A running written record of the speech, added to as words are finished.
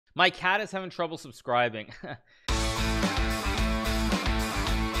My cat is having trouble subscribing.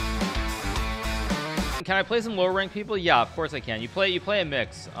 Can I play some lower ranked people? Yeah, of course I can. You play a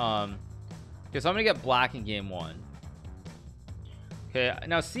mix. Okay, so I'm gonna get black in game 1. Okay,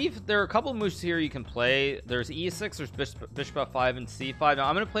 now see if there are a couple of moves here you can play. There's e6, there's bishop f5 and c5. Now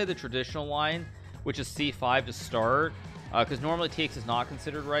I'm gonna play the traditional line, which is c5 to start, because normally takes is not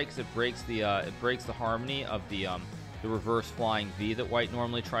considered right because it breaks the harmony of the reverse flying V that white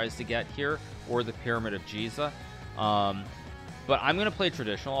normally tries to get here, or the pyramid of Giza. But I'm gonna play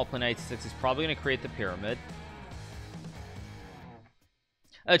traditional. I'll play knight c6. He's probably gonna create the pyramid.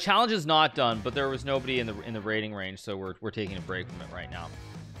 Challenge is not done, but there was nobody in the rating range, so we're taking a break from it right now.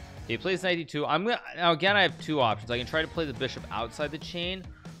 Okay, he plays knight d2. Now again, I have two options. I can try to play the bishop outside the chain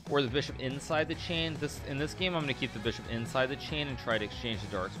or the bishop inside the chain. In this game, I'm going to keep the bishop inside the chain and try to exchange the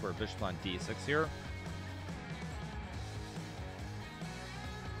dark square bishop on d6 here.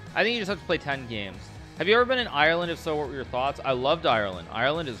 I think you just have to play 10 games. Have you ever been in Ireland? If so, what were your thoughts? I loved Ireland.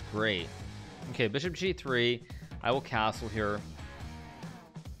 Ireland is great. Okay, bishop g3. I will castle here.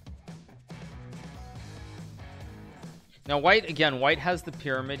 Now white has the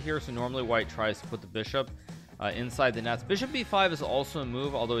pyramid here, so normally white tries to put the bishop inside the nets. Bishop b5 is also a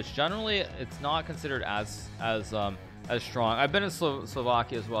move, although it's not considered as strong. I've been in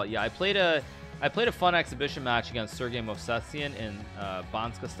Slovakia as well. Yeah, I played a fun exhibition match against Sergei Movsesian in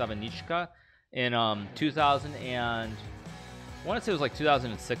Banska Stavenička in 2000 and I want to say it was like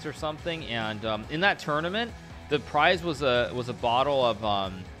 2006 or something. And in that tournament, the prize was a bottle of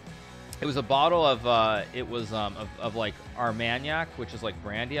like Armagnac, which is like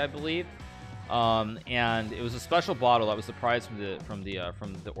brandy, I believe. And it was a special bottle. That was the prize from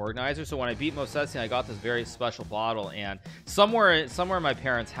the organizer. So when I beat Movsesian, I got this very special bottle, and somewhere in my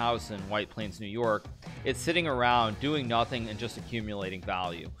parents' house in White Plains, New York, it's sitting around doing nothing and just accumulating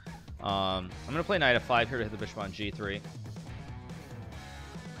value. I'm gonna play knight f5 here to hit the bishop on g3.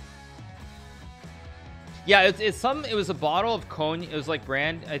 Yeah, it was a bottle of cognac. It was like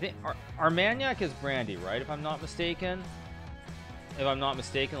brand. I think Armagnac is brandy, right? If I'm not mistaken. Let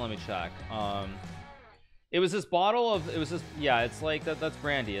me check. It was this bottle of. It was this. Yeah, it's like that. That's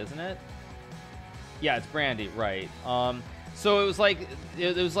brandy, isn't it? Yeah, it's brandy, right? So it was like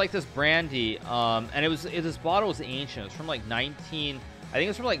this brandy. And this bottle was ancient. It was from like 19. I think it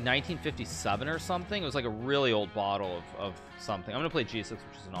was from like 1957 or something. It was like a really old bottle of something. I'm gonna play g6, which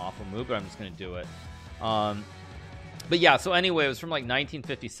is an awful move, but I'm just gonna do it. But yeah, so anyway, it was from like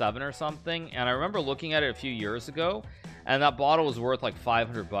 1957 or something, and I remember looking at it a few years ago, and that bottle was worth like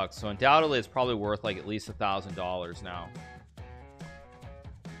 $500, so undoubtedly it's probably worth like at least $1,000 now.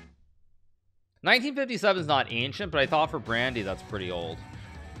 1957 is not ancient, but I thought for brandy that's pretty old.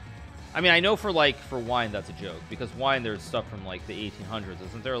 I mean, I know for wine that's a joke, because wine, there's stuff from like the 1800s,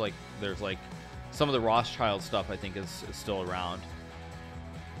 isn't there? Like there's like some of the Rothschild stuff I think is still around,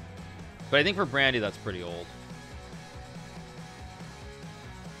 but I think for brandy that's pretty old.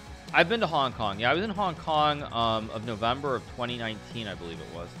 I've been to Hong Kong. Yeah, I was in Hong Kong of November of 2019, I believe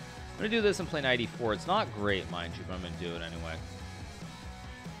it was. I'm gonna do this and play knight e4. It's not great, mind you, but I'm gonna do it anyway.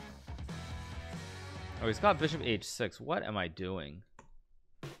 Oh, he's got bishop h6. What am I doing?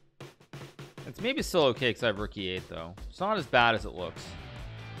 It's maybe still okay because I have rook e8 though. It's not as bad as it looks.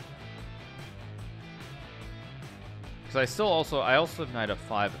 Because I also have knight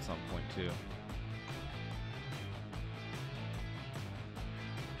f5 at some point too.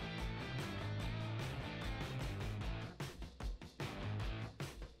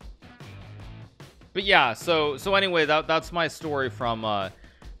 But yeah, so anyway, that's my story from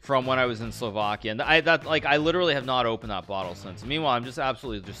when I was in Slovakia, and I literally have not opened that bottle since. Meanwhile, I'm just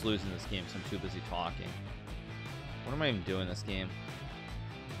absolutely just losing this game because I'm too busy talking. What am I even doing this game?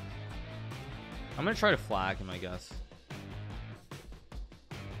 I'm gonna try to flag him, I guess.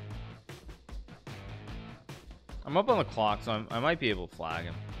 I'm up on the clock, so I might be able to flag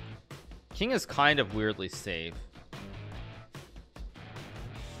him. King is kind of weirdly safe.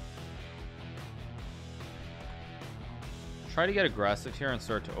 Try to get aggressive here and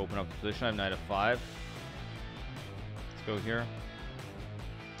start to open up the position. I have knight f5. Let's go here.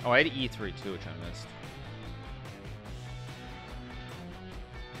 Oh, I had e3 too, which I missed.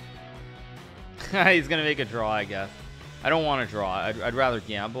 He's gonna make a draw, I guess. I don't want to draw. I'd rather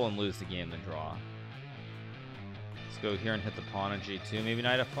gamble and lose the game than draw. Let's go here and hit the pawn on g2. Maybe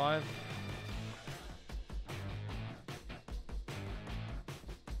knight f5.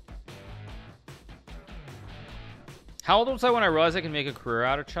 How old was I when I realized I can make a career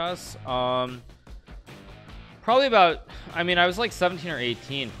out of chess? Probably about, I mean, I was like 17 or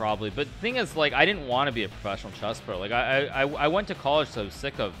 18 probably, but the thing is, like, I didn't want to be a professional chess player. Like, I went to college, so I was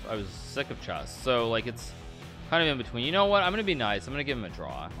sick of chess. So like, it's kind of in between. You know what? I'm gonna be nice. I'm gonna give him a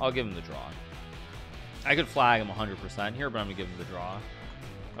draw. I'll give him the draw. I could flag him 100% here, but I'm gonna give him the draw.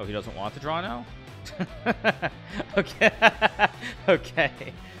 Oh, he doesn't want the draw now. Okay. Okay.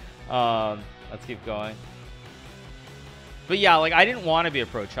 Let's keep going. But yeah, like, I didn't want to be a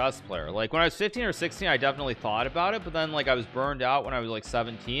pro chess player. Like, when I was 15 or 16, I definitely thought about it, but then, like, I was burned out when I was like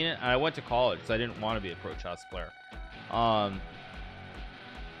 17, and I went to college because I didn't want to be a pro chess player. Let's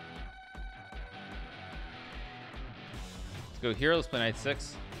go here. Let's play knight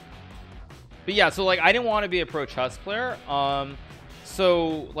 6. But yeah, so like, I didn't want to be a pro chess player.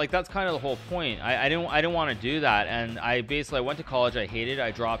 So like, that's kind of the whole point. I didn't want to do that, and I went to college. I hated it.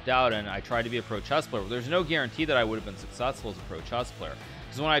 I dropped out, and I tried to be a pro chess player. There's no guarantee that I would have been successful as a pro chess player,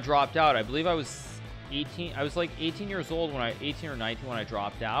 because when I dropped out, I believe I was 18. I was like 18 years old when 18 or 19 when I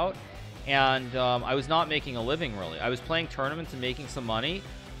dropped out, and I was not making a living really. I was playing tournaments and making some money,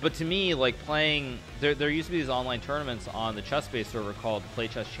 but to me, like, playing there used to be these online tournaments on the chess-based server called Play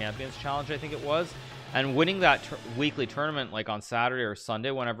Chess Champions Challenge, I think it was. And winning that weekly tournament, like on Saturday or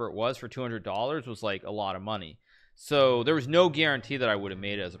Sunday, whenever it was, for $200 was like a lot of money. So there was no guarantee that I would have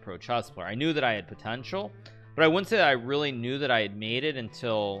made it as a pro chess player. I knew that I had potential, but I wouldn't say that I really knew that I had made it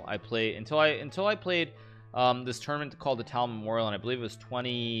until I played this tournament called the Tal Memorial, and I believe it was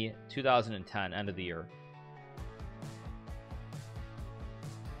 2010, end of the year.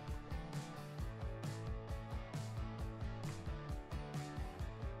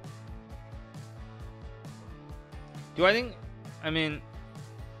 Do I think, I mean,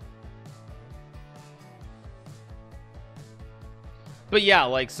 but yeah,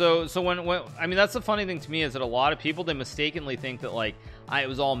 like, so when I mean, that's the funny thing to me, is that a lot of people, they mistakenly think that like it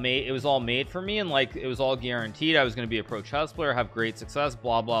was all made for me, and like it was all guaranteed I was going to be a pro chess player, have great success,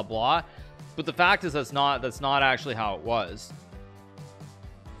 blah blah blah. But the fact is, that's not actually how it was.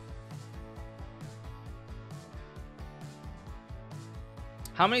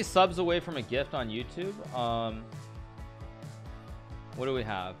 How many subs away from a gift on YouTube? What do we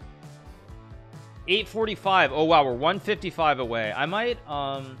have? 845. Oh wow, we're 155 away. I might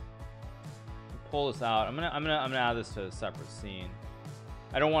pull this out. I'm gonna add this to a separate scene.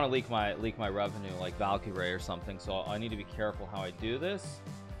 I don't want to leak my revenue like Valkyrie or something, so I need to be careful how I do this.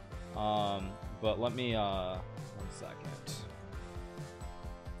 But let me 1 second.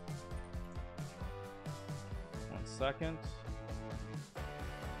 1 second.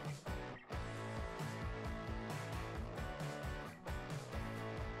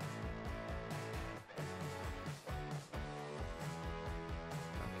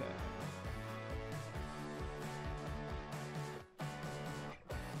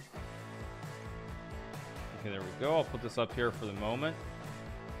 Okay, there we go. I'll put this up here for the moment.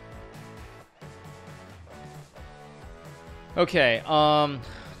 Okay,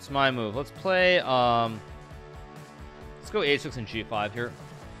 it's my move. Let's play, let's go h6 and g5 here.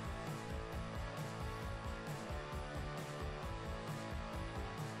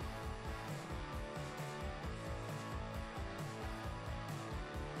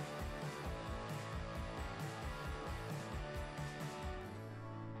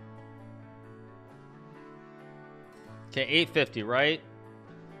 Okay, 850, right?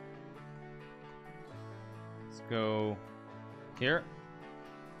 Let's go here.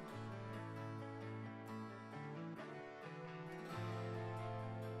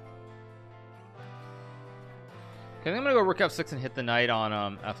 Okay, I think I'm gonna go rook f6 and hit the knight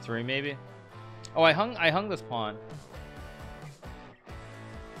on f3 maybe. Oh, I hung this pawn.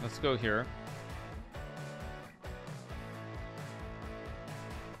 Let's go here.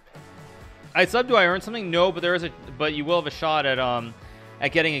 I sub. Do I earn something? No, but but you will have a shot at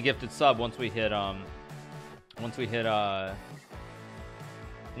getting a gifted sub once we hit yeah,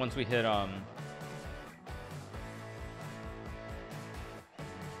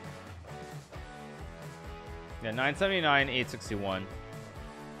 979, 861.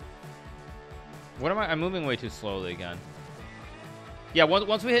 What am I'm moving way too slowly again. Yeah,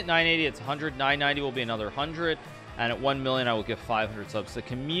 once we hit 980, it's 100. 990 will be another 100. And at 1 million, I will give 500 subs to the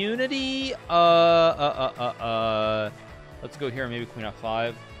community. Let's go here, maybe queen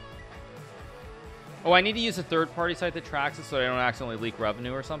f5. Oh, I need to use a third-party site that tracks it so I don't accidentally leak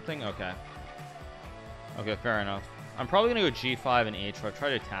revenue or something. Okay. Okay, fair enough. I'm probably gonna go g5 and h5. Try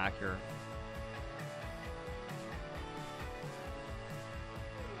to attack here.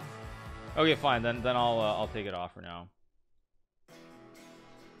 Okay, fine. Then I'll take it off for now.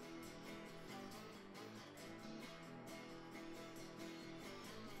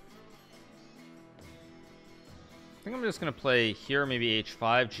 I think I'm just gonna play here, maybe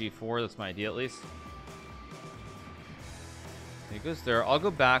h5, g4. That's my idea, at least. He goes there. I'll go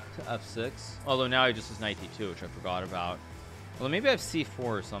back to f6. Although now he just has knight d2, which I forgot about. Well, maybe I have c4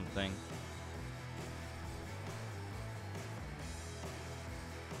 or something.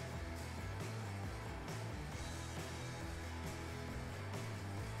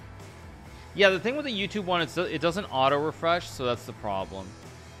 Yeah, the thing with the YouTube one, it doesn't auto refresh, so that's the problem.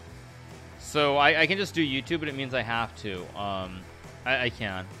 So I can just do YouTube, but it means I have to. I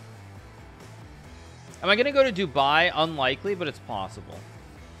can. Am I gonna go to Dubai? Unlikely, but it's possible.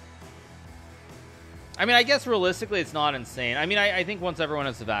 I mean, I guess realistically it's not insane. I mean, I think once everyone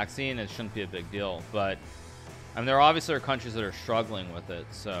has the vaccine, it shouldn't be a big deal. But I mean, there obviously are countries that are struggling with it,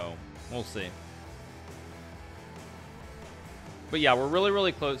 so we'll see. But yeah, we're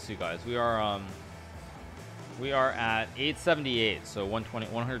really close, you guys. We are at 878, so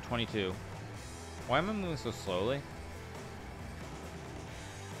 122. Why am I moving so slowly?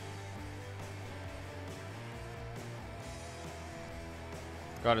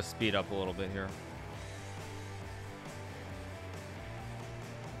 Gotta speed up a little bit here.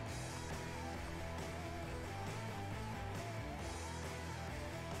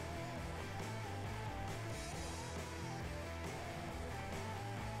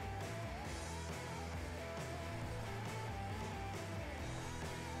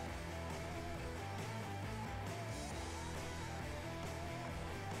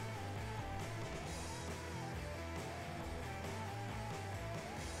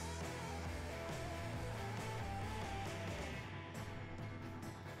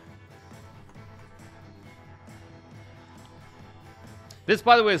 This,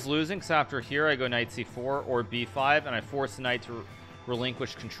 by the way, is losing, because after here I go knight c4 or b5, and I force the knight to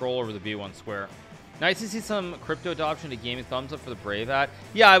relinquish control over the b1 square. Nice to see some crypto adoption to gaming. Thumbs up for the Brave at.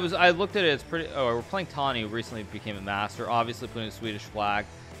 Yeah, I looked at it. It's pretty. Oh, we're playing Tani, who recently became a master. Obviously putting a Swedish flag.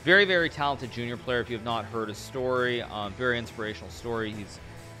 Very talented junior player. If you have not heard his story, very inspirational story. He's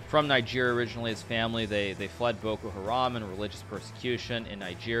from Nigeria originally. His family they fled Boko Haram and religious persecution in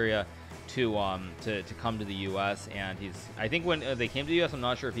Nigeria to come to the US, and I think when they came to the US, I'm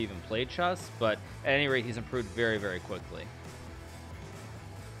not sure if he even played chess, but at any rate, he's improved very quickly.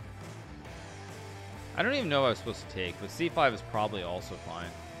 I don't even know what I was supposed to take, but c5 is probably also fine.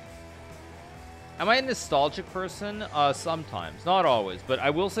 Am I a nostalgic person? Sometimes, not always, but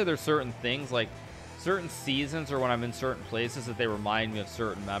I will say there's certain things, like certain seasons or when I'm in certain places, that they remind me of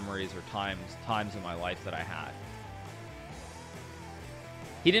certain memories or times in my life that I had.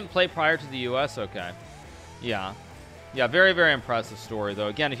 He didn't play prior to the US. Okay, yeah, very impressive story though.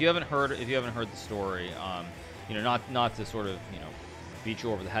 Again, if you haven't heard the story, you know, not to sort of, you know, beat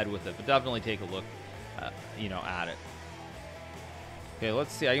you over the head with it, but definitely take a look, you know, at it. Okay,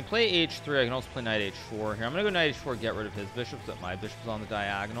 let's see. I can play h3. I can also play knight h4 here. I'm gonna go knight h4, get rid of his bishops. That my bishop's on the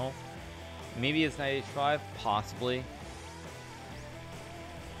diagonal. Maybe it's knight h5, possibly.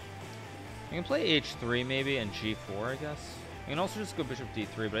 I can play h3 maybe and g4, I guess. I can also just go bishop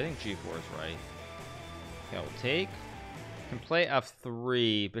d3, but I think g4 is right. Okay, I'll take. I can play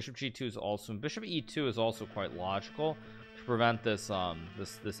f3. Bishop g2 is also. Bishop e2 is also quite logical to prevent this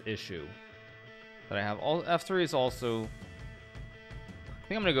this issue that I have. F3 is also. I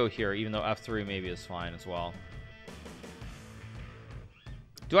think I'm gonna go here, even though f3 maybe is fine as well.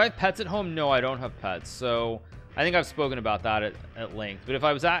 Do I have pets at home? No, I don't have pets. So I think I've spoken about that at length. But if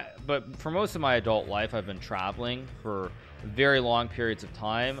I was but for most of my adult life, I've been traveling for very long periods of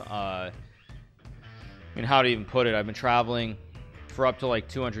time. I mean, how to even put it? I've been traveling for up to like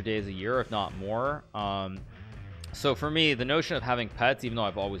 200 days a year, if not more. So for me, the notion of having pets, even though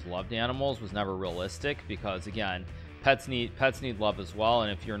I've always loved animals, was never realistic, because again, pets need love as well,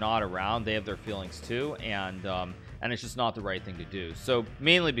 and if you're not around, they have their feelings too, and it's just not the right thing to do. So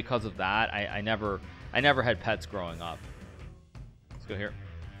mainly because of that, I never had pets growing up. Let's go here.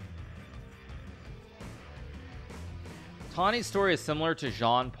 Tani's story is similar to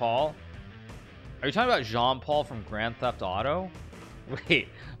Jean-Paul. Are you talking about Jean-Paul from Grand Theft Auto? Wait,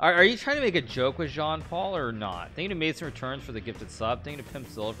 are you trying to make a joke with Jean-Paul or not? Thank you to Mason Returns for the gifted sub. Thank you to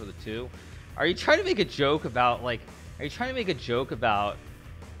Pimpzilla for the 2. Are you trying to make a joke about, like, are you trying to make a joke about...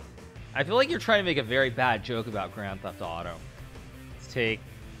 I feel like you're trying to make a very bad joke about Grand Theft Auto. Let's take...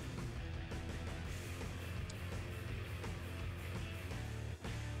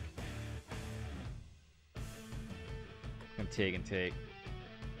 and take.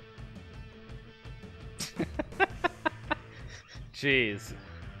 Jeez.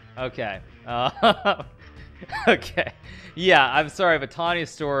 Okay. Okay. Yeah, I'm sorry, but Tani's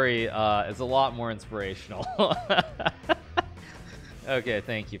story is a lot more inspirational. Okay,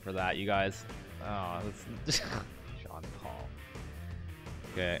 thank you for that, you guys. Oh,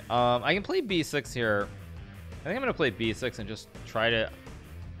 Okay, I can play b6 here. I think I'm gonna play b6 and just try to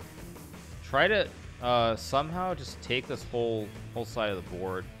somehow just take this whole side of the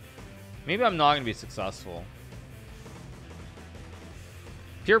board. Maybe I'm not gonna be successful.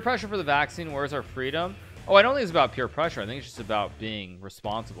 Peer pressure for the vaccine. Where's our freedom? Oh, I don't think it's about peer pressure. I think it's just about being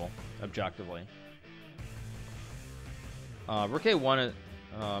responsible objectively. Rook a1 is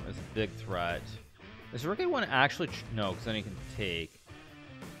a big threat. Is Rook a1 actually no, because then he can take.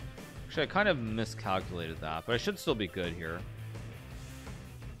 Actually, I kind of miscalculated that, but I should still be good here.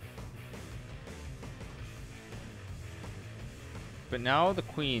 But now the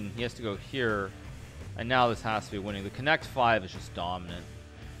queen, he has to go here, and now this has to be winning. The connect 5 is just dominant.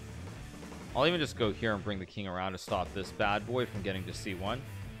 I'll even just go here and bring the king around to stop this bad boy from getting to c1. Let's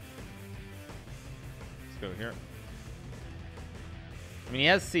go here. I mean, he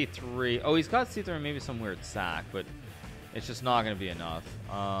has c3. Oh, he's got c3 and maybe some weird sack, but it's just not going to be enough.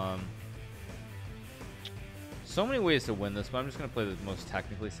 So many ways to win this, but I'm just going to play the most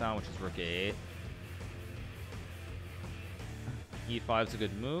technically sound, which is rook a8. e5 is a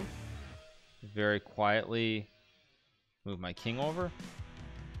good move. Very quietly move my king over.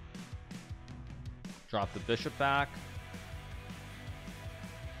 Drop the bishop back.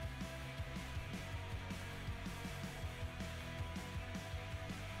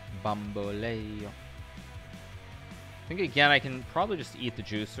 Bamboleo. I think again I can probably just eat the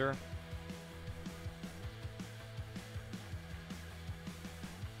juicer.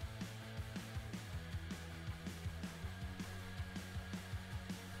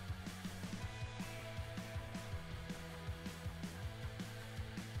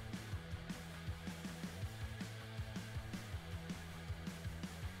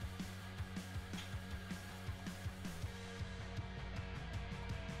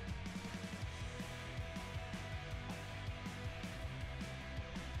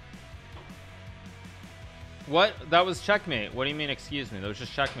 What? That was checkmate. What do you mean, excuse me? That was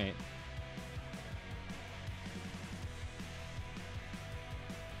just checkmate.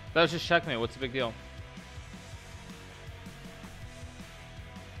 That was just checkmate. What's the big deal?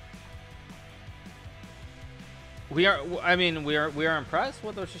 I mean, we are impressed.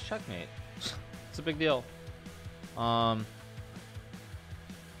 What? That was just checkmate. It's a big deal.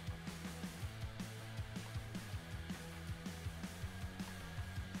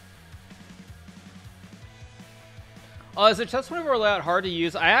 Is the Chess 24 layout hard to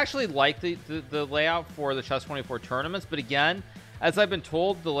use? I actually like the layout for the Chess 24 tournaments, but again, as I've been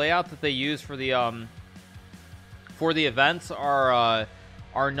told, the layout that they use for the events are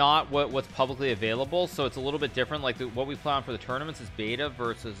not what's publicly available, so it's a little bit different. Like what we plan for the tournaments is beta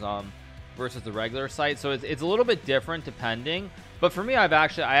versus the regular site, so it's a little bit different depending. But for me, I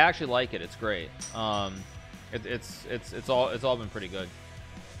actually like it. It's great. It's all been pretty good.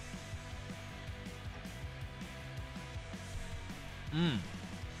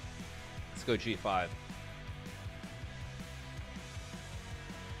 Let's go g5.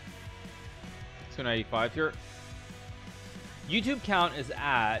 Let's go 95 here. YouTube count is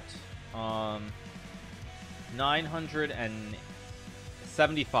at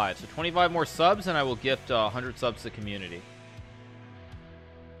 975. So 25 more subs, and I will gift 100 subs to the community.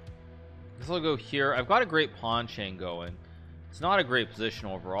 This will go here. I've got a great pawn chain going. It's not a great position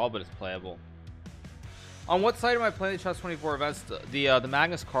overall, but it's playable. On what site am I playing the Chess 24 events? The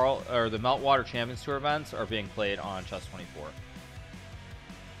Magnus Carl or the Meltwater Champions Tour events are being played on Chess 24.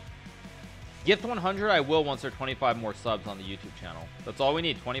 Gift 100 I will once there are 25 more subs on the YouTube channel. That's all we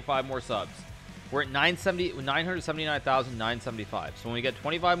need, 25 more subs. We're at 979,975. So when we get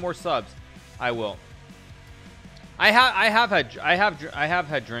 25 more subs, I will. I have had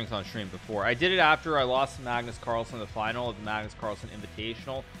drinks on stream before. I did it after I lost to Magnus Carlsen in the final of the Magnus Carlsen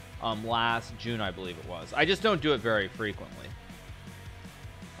Invitational. Last June, I believe it was. I just don't do it very frequently.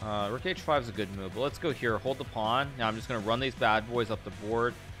 Rook h5 is a good move, but let's go here, hold the pawn. Now I'm just going to run these bad boys up the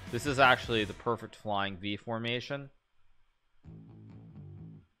board. This is actually the perfect flying V formation.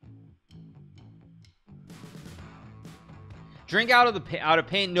 Drink out of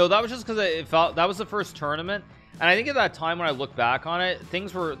pain. No, that was just because it felt that was the first tournament, and I think at that time when I look back on it,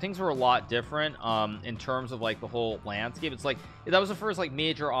 things were a lot different in terms of like the whole landscape. It's like that was the first like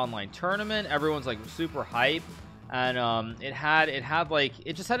major online tournament. Everyone's like super hype, and it had like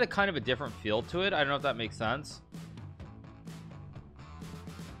it just had a kind of a different feel to it. I don't know if that makes sense.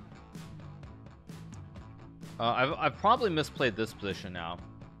 I've probably misplayed this position now.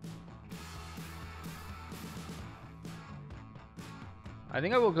 I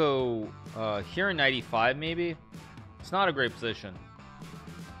think I will go here in 95 maybe. It's not a great position.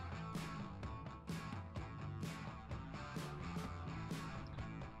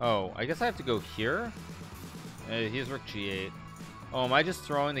 Oh, I guess I have to go here. He's rook g8. Oh, am I just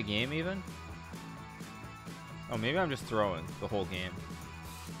throwing the game even? Oh, maybe I'm just throwing the whole game.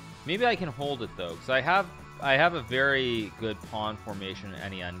 Maybe I can hold it though, because I have a very good pawn formation in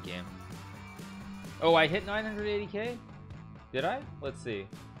any endgame. Oh, I hit 980k? Did I? Let's see.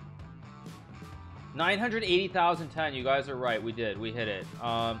 980,010. You guys are right. We did. We hit it.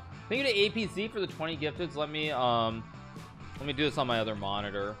 Thank you to APZ for the 20 gifteds. Let me do this on my other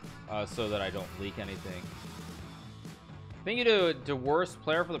monitor so that I don't leak anything. Thank you to worst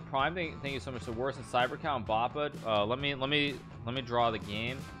player for the prime. Thank you so much to worst and Cybercow and Boppa. Let me draw the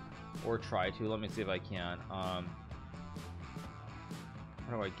game, or try to. Let me see if I can. How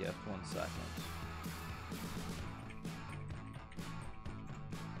do I gift? 1 second.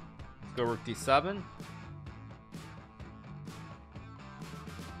 Let's go rook d7.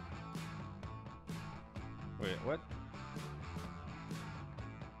 Wait, what?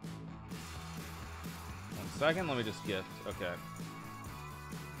 1 second. Let me just gift. Okay.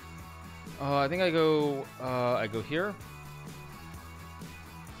 I think I go here.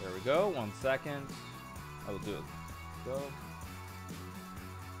 There we go. 1 second. I will do it. Go.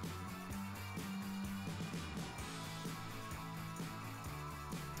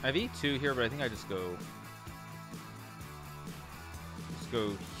 I have e2 here, but I think I just go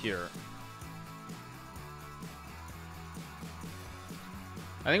here.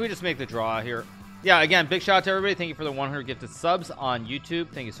 I think we just make the draw here. Yeah, again, big shout out to everybody. Thank you for the 100 gifted subs on YouTube.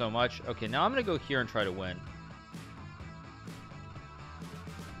 Thank you so much. Okay, now I'm gonna go here and try to win.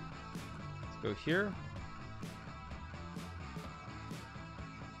 Let's go here.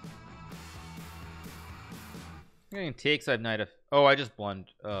 I'm getting takes. I have knight of. Oh, I just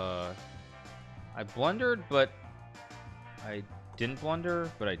blundered. I blundered, but I didn't blunder.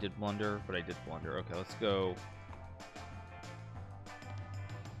 But I did blunder. But I did blunder. Okay, let's go.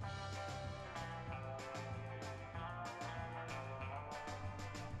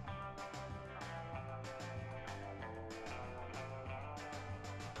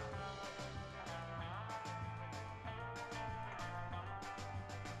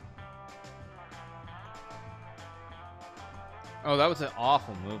 Oh, that was an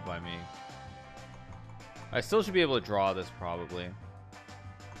awful move by me. I still should be able to draw this probably.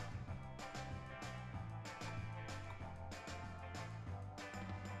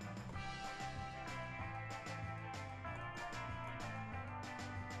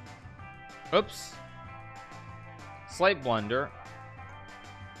 Oops. Slight blunder.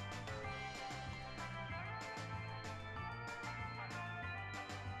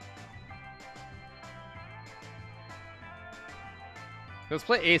 Let's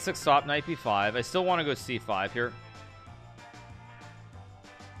play a6, stop knight b5. I still want to go c5 here.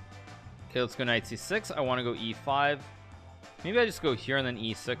 Okay, let's go knight c6. I want to go e5. Maybe I just go here and then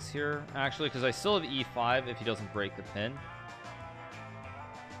e6 here, actually, because I still have e5 if he doesn't break the pin.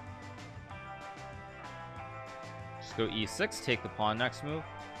 Just go e6, take the pawn next move.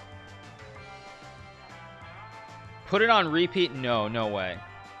 Put it on repeat? No, no way.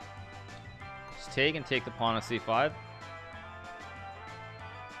 Just take and take the pawn on c5.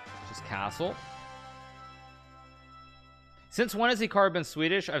 Just castle. Since when has Hikaru been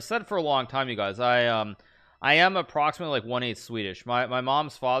Swedish? I've said for a long time, you guys. I am approximately like 1/8 Swedish. My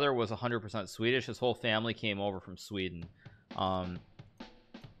mom's father was 100% Swedish. His whole family came over from Sweden. So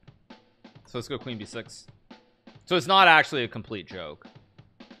let's go queen b6. So it's not actually a complete joke.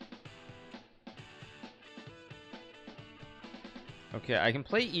 Okay, I can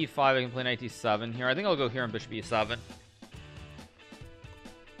play e5. I can play knight d7 here. I think I'll go here on bishop e7.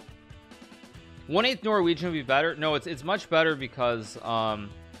 1/8 Norwegian would be better. No, it's much better because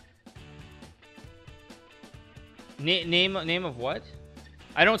name of what?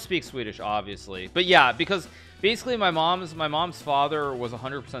 I don't speak Swedish, obviously, but yeah, because basically my mom's father was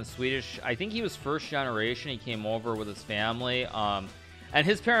 100% Swedish. I think he was first generation. He came over with his family, and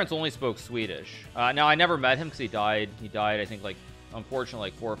his parents only spoke Swedish. Now I never met him because he died. He died, I think, like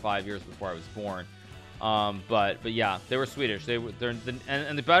unfortunately, like 4 or 5 years before I was born. But yeah, they were Swedish.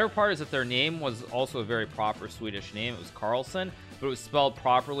 And the better part is that their name was also a very proper Swedish name. It was Carlson, but it was spelled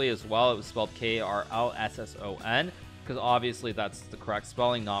properly as well. It was spelled Krlsson, because obviously that's the correct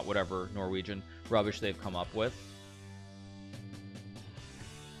spelling, not whatever Norwegian rubbish they've come up with.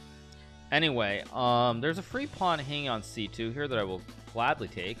 Anyway, there's a free pawn hanging on c2 here that I will gladly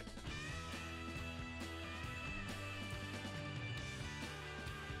take.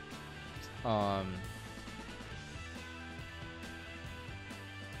 I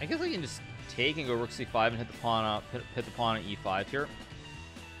guess I can just take and go rook c5 and hit the pawn up, hit the pawn on e5 here.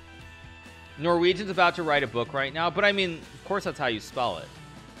 Norwegian's about to write a book right now, but I mean, of course that's how you spell it.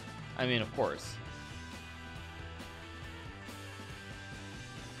 I mean, of course.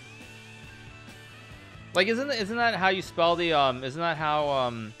 Like, isn't that how you spell the isn't that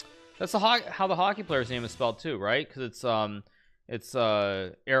how that's how the hockey player's name is spelled too, right? Because it's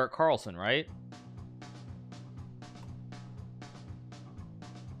Erik Karlsson, right?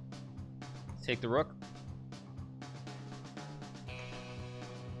 Let's take the rook.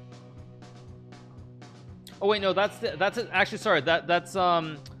 Oh wait, no, that's actually, sorry, that's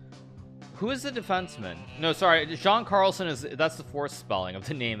who is the defenseman? No, sorry, Jean Carlson is, that's the fourth spelling of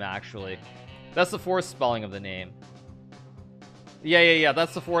the name, actually. That's the fourth spelling of the name. Yeah,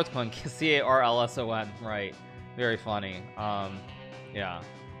 that's the fourth one. Carlson, right? Very funny. Yeah.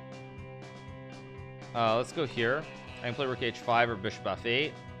 Let's go here. I can play rook h5 or bishop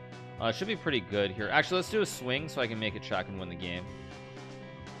f8. Should be pretty good here. Actually, let's do a swing so I can make a check and win the game.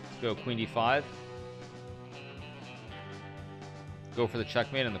 Let's go queen d5. Go for the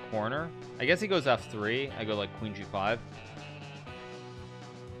checkmate in the corner. I guess he goes f3. I go like queen g5.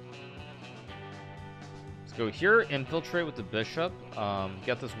 Let's go here, infiltrate with the bishop.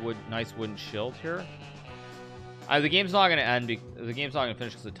 Get this nice wooden shield here. The game's not going to end. The game's not going to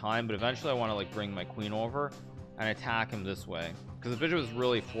finish because of time, but eventually I want to like bring my queen over and attack him this way because the bishop is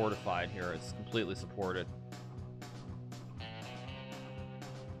really fortified here. It's completely supported.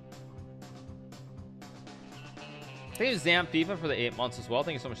 Thank you, Zamp FIFA, for the 8 months as well.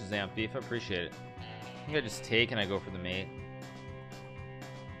 Thank you so much, Zamp FIFA. Appreciate it. I think I just take and I go for the mate.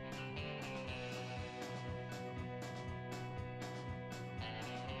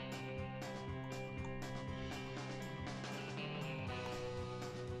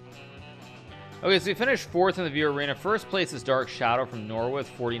 Okay, so we finished fourth in the viewer arena. First place is Dark Shadow from Norway with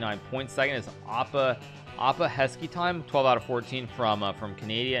 49 points. Second is Appa Hesky Time, 12 out of 14 from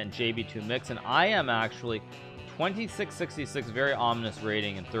Canada and JB2 Mix. And I am actually 2666, very ominous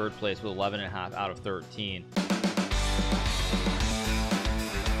rating in third place with 11.5 out of 13.